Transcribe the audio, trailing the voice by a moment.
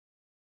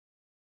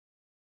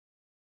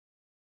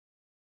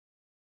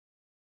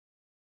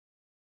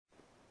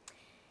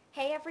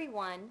Hey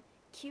everyone,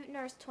 Cute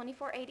Nurse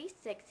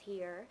 2486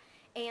 here,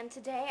 and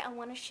today I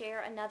want to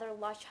share another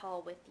Lush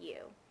haul with you.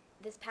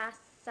 This past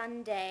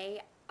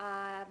Sunday,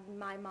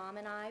 my mom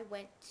and I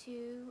went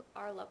to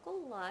our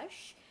local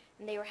Lush,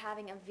 and they were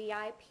having a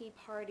VIP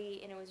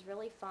party, and it was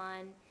really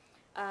fun.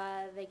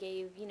 They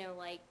gave,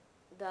 like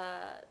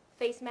the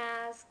face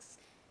masks,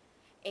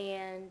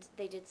 and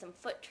they did some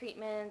foot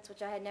treatments,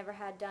 which I had never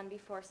had done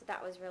before, so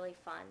that was really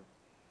fun.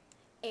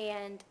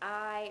 And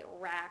I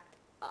racked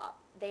up.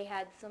 They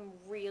had some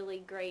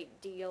really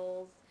great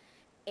deals,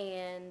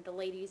 and the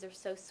ladies are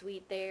so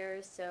sweet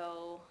there,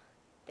 so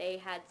they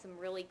had some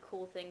really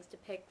cool things to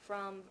pick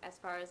from as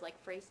far as like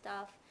free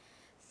stuff.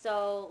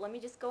 So let me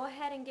just go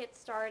ahead and get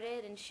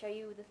started and show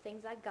you the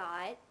things I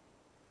got.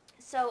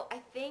 So I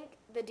think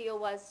the deal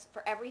was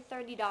for every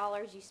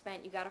 $30 you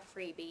spent, you got a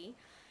freebie.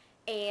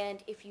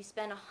 And if you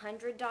spend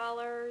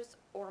 $100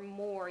 or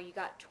more, you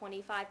got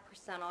 25%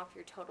 off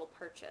your total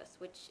purchase,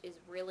 which is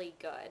really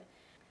good.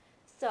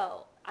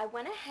 So I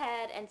went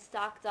ahead and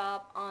stocked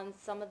up on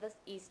some of the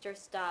Easter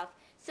stuff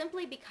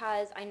simply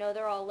because I know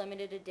they're all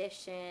limited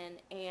edition,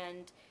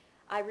 and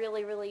I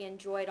really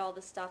enjoyed all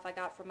the stuff I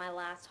got from my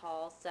last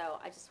haul, so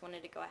I just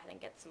wanted to go ahead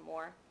and get some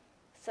more.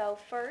 So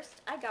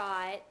first I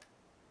got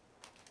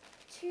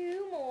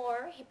two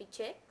more Hippy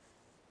chicks,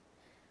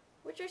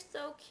 which are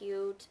so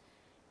cute.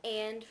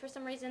 And for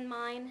some reason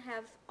mine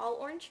have all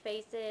orange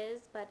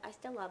faces, but I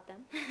still love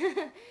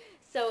them.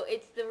 So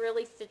it's the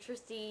really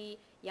citrusy,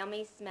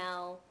 yummy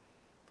smell.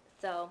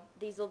 So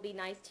these will be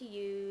nice to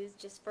use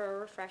just for a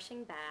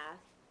refreshing bath.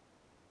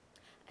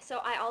 So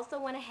I also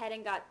went ahead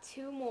and got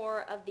two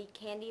more of the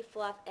Candy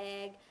Fluff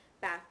Egg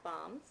bath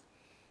bombs.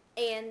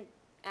 And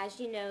as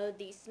you know,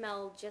 these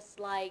smell just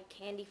like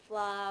Candy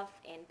Fluff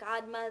and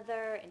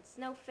Godmother and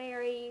Snow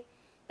Fairy.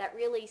 That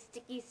really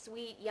sticky,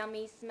 sweet,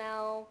 yummy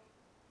smell.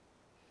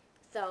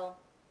 So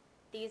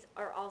these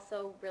are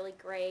also really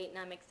great, and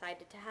I'm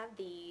excited to have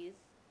these.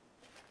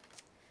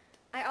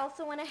 I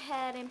also went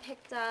ahead and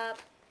picked up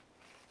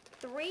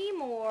three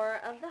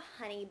more of the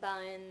honey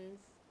buns,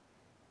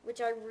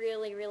 which I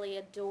really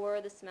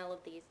adore the smell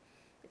of these.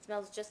 It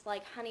smells just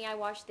like Honey I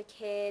Wash the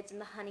Kids and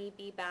the Honey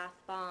Bee Bath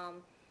Bomb,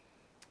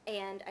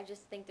 and I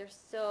just think they're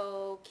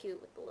so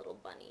cute with the little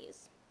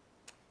bunnies.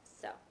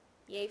 So,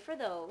 yay for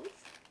those.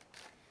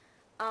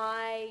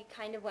 I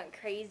kind of went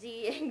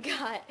crazy and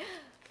got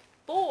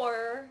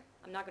four,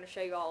 I'm not going to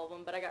show you all of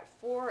them, but I got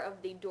four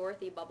of the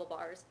Dorothy Bubble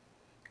Bars.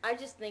 I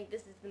just think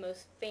this is the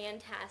most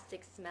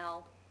fantastic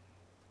smell,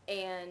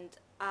 and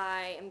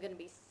I am going to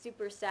be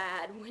super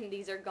sad when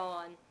these are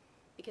gone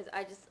because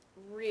I just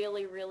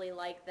really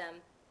like them.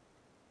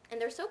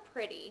 And they're so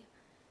pretty,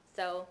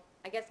 so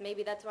I guess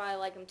maybe that's why I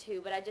like them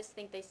too, but I just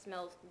think they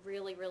smell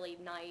really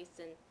nice,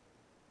 and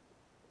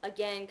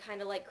again,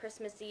 kind of like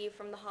Christmas Eve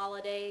from the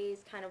holidays,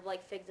 kind of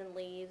like figs and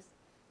leaves,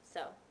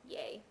 so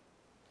yay.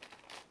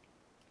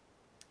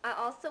 I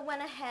also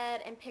went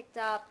ahead and picked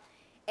up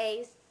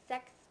a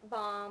Sex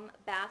Bomb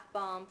bath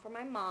bomb for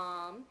my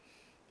mom.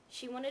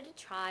 She wanted to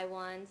try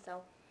one,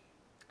 so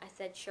I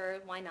said sure,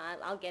 why not,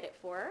 I'll get it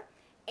for her.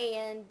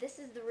 And this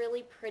is the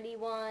really pretty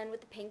one with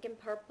the pink and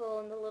purple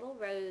and the little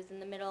rose in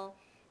the middle.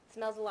 It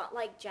smells a lot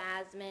like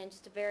jasmine,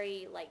 just a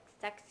very like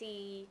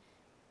sexy,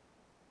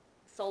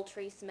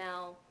 sultry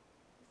smell.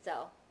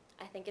 So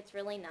I think it's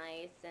really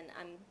nice, and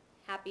I'm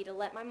happy to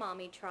let my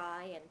mommy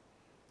try and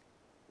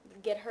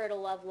get her to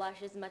love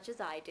Lush as much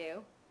as I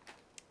do.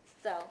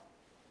 So,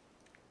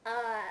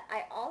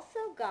 I also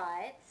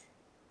got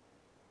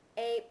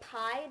a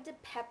Pied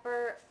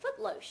Pepper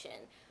foot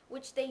lotion,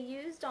 which they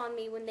used on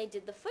me when they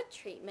did the foot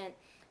treatment.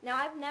 Now,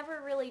 I've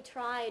never really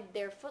tried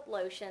their foot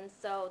lotion,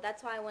 so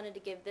that's why I wanted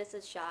to give this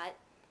a shot.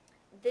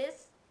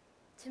 This,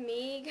 to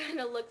me, kind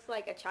of looks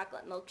like a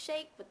chocolate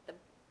milkshake with the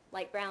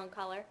light brown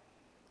color.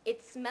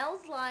 It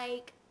smells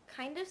like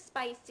kind of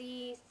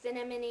spicy,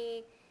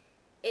 cinnamony.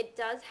 It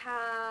does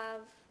have,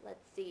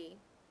 let's see,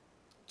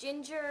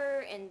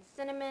 ginger and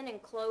cinnamon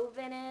and clove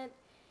in it.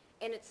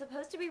 And it's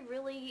supposed to be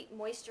really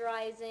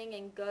moisturizing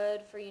and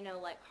good for,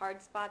 like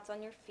hard spots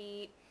on your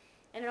feet.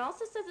 And it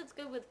also says it's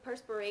good with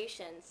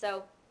perspiration.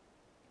 So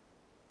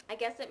I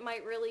guess it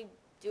might really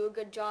do a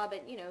good job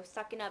at,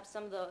 sucking up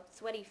some of the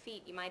sweaty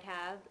feet you might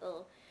have.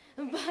 Ugh.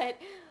 But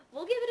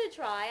we'll give it a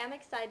try. I'm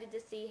excited to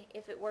see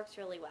if it works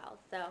really well.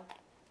 So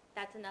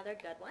that's another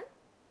good one.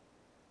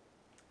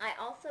 I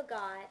also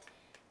got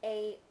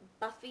a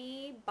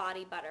Buffy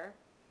body butter.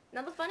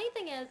 Now the funny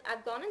thing is,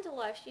 I've gone into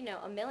Lush,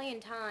 a million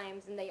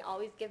times, and they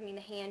always give me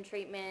the hand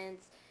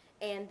treatments,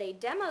 and they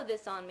demo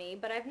this on me,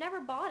 but I've never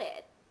bought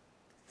it.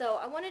 So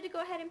I wanted to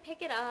go ahead and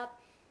pick it up.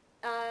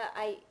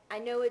 I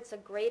know it's a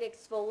great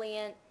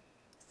exfoliant,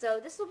 so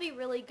this will be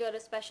really good,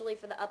 especially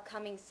for the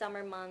upcoming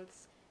summer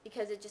months,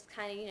 because it just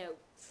kind of,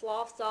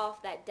 sloughs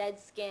off that dead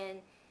skin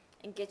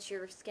and gets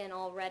your skin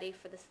all ready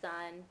for the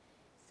sun.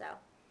 So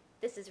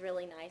this is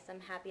really nice. I'm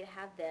happy to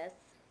have this.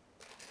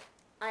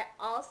 I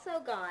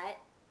also got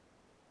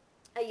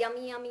a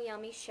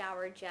yummy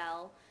shower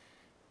gel,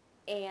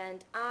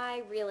 and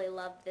I really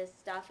love this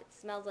stuff. It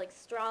smells like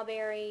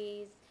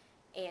strawberries,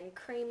 and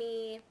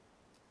creamy.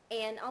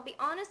 And I'll be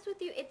honest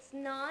with you, it's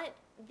not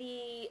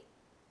the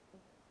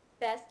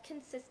best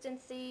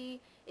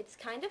consistency. It's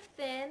kind of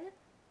thin,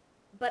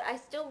 but I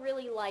still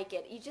really like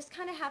it. You just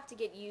kind of have to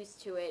get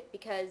used to it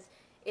because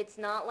it's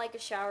not like a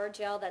shower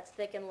gel that's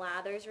thick and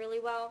lathers really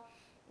well.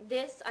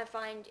 This, I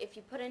find, if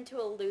you put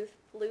into a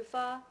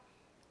loofah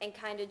and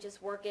kind of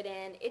just work it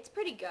in, it's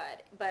pretty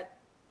good, but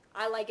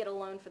I like it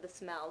alone for the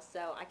smell,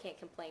 so I can't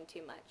complain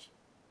too much.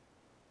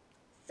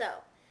 So,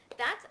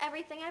 that's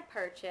everything I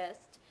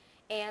purchased,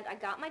 and I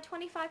got my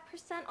 25%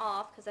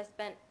 off because I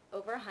spent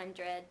over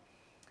 100.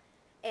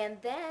 And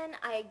then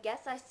I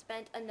guess I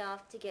spent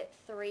enough to get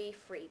 3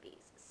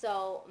 freebies.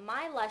 So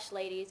my Lush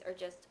ladies are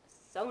just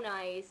so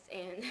nice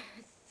and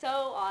so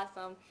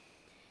awesome.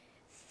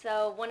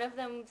 So one of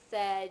them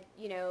said,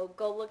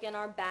 go look in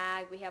our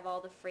bag. We have all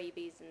the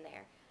freebies in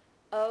there.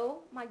 Oh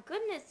my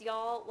goodness,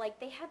 y'all. Like,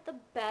 they had the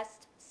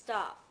best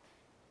stuff.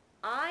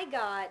 I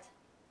got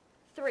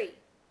 3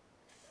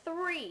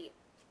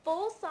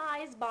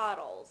 full-size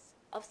bottles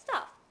of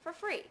stuff for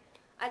free.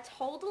 I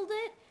totaled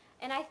it,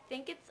 and I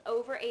think it's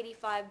over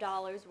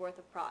 $85 worth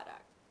of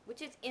product,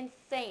 which is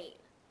insane.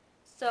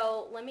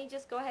 So let me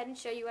just go ahead and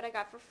show you what I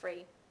got for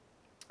free.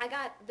 I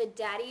got the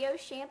DaddyO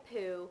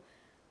Shampoo,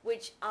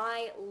 which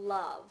I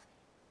love.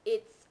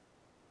 It's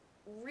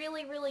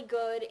really, really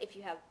good if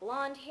you have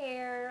blonde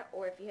hair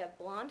or if you have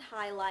blonde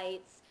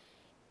highlights,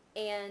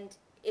 and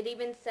it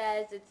even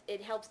says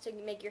it helps to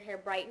make your hair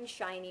bright and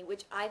shiny,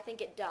 which I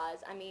think it does.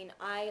 I mean,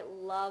 I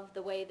love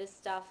the way this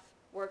stuff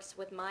works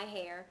with my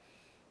hair.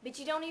 But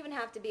you don't even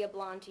have to be a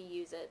blonde to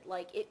use it.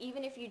 Like,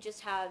 even if you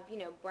just have,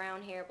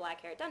 brown hair,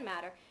 black hair, it doesn't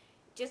matter.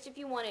 Just if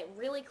you want it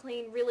really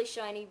clean, really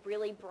shiny,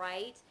 really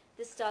bright,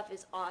 this stuff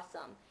is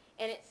awesome.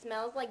 And it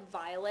smells like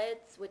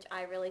violets, which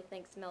I really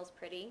think smells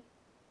pretty.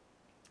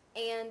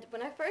 And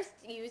when I first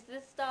used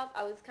this stuff,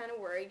 I was kind of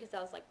worried because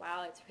I was like,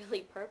 wow, it's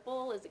really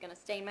purple. Is it going to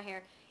stain my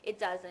hair? It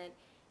doesn't.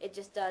 It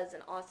just does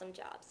an awesome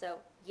job. So,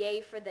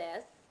 yay for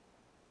this.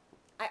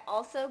 I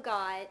also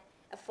got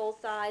a full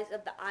size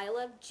of the I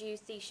Love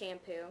Juicy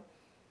shampoo.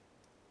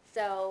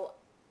 So,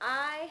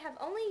 I have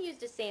only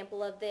used a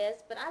sample of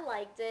this, but I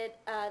liked it.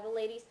 The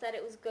lady said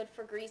it was good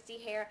for greasy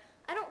hair.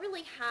 I don't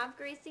really have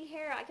greasy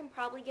hair. I can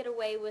probably get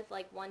away with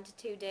like 1 to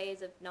 2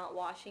 days of not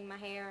washing my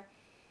hair.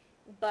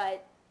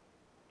 But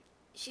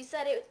she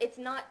said it's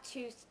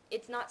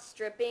not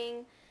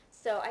stripping,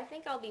 so I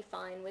think I'll be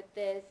fine with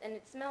this. And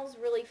it smells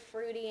really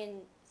fruity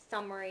and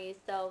summery,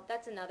 so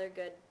that's another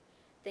good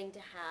thing to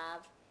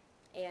have.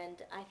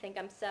 And I think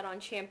I'm set on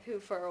shampoo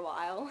for a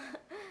while.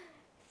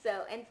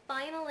 So, and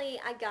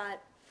finally I got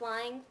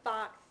Flying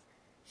Fox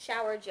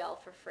shower gel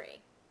for free.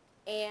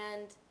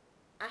 And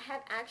I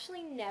have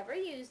actually never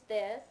used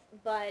this,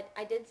 but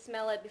I did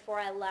smell it before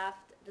I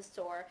left the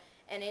store,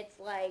 and it's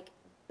like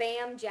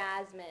Bam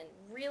Jasmine,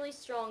 really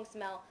strong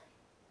smell,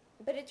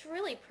 but it's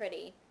really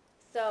pretty.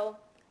 So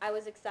I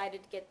was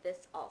excited to get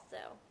this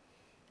also.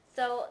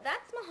 So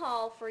that's my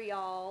haul for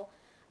y'all.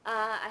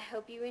 I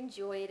hope you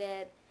enjoyed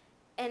it.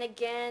 And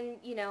again,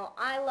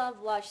 I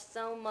love Lush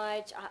so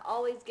much. I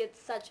always get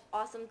such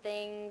awesome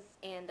things,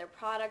 and their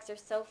products are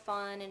so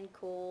fun and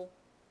cool.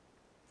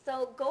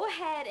 So go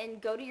ahead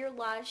and go to your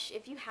Lush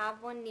if you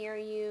have one near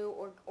you,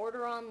 or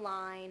order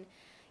online.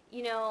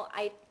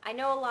 I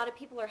know a lot of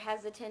people are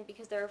hesitant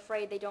because they're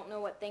afraid they don't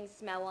know what things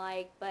smell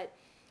like, but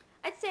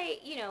I'd say,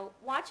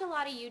 watch a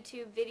lot of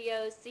YouTube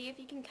videos, see if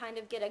you can kind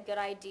of get a good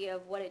idea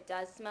of what it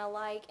does smell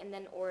like, and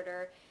then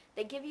order.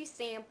 They give you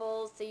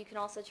samples, so you can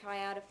also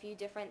try out a few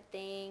different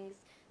things.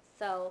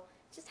 So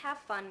just have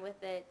fun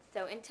with it.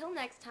 So until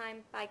next time,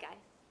 bye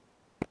guys.